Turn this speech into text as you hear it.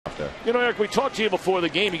You know, Eric, we talked to you before the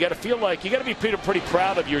game. You got to feel like you got to be pretty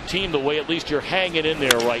proud of your team the way at least you're hanging in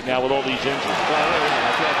there right now with all these injuries. Well, yeah,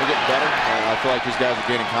 I feel like we're getting better. I feel like these guys are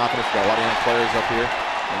gaining confidence. We've got a lot of young players up here.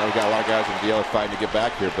 I know we've got a lot of guys in the DL fighting to get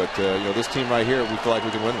back here, but you know, this team right here, we feel like we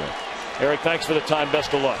can win with. Eric, thanks for the time.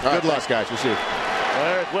 Best of luck. All right, good luck, guys. We'll see you.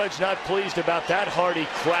 Well, Eric Wedge not pleased about that hearty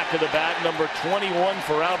crack of the bat. Number 21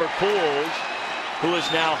 for Albert Pujols, who is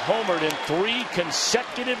now homered in 3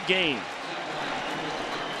 consecutive games.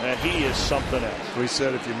 And he is something else. We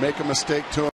said if you make a mistake to him,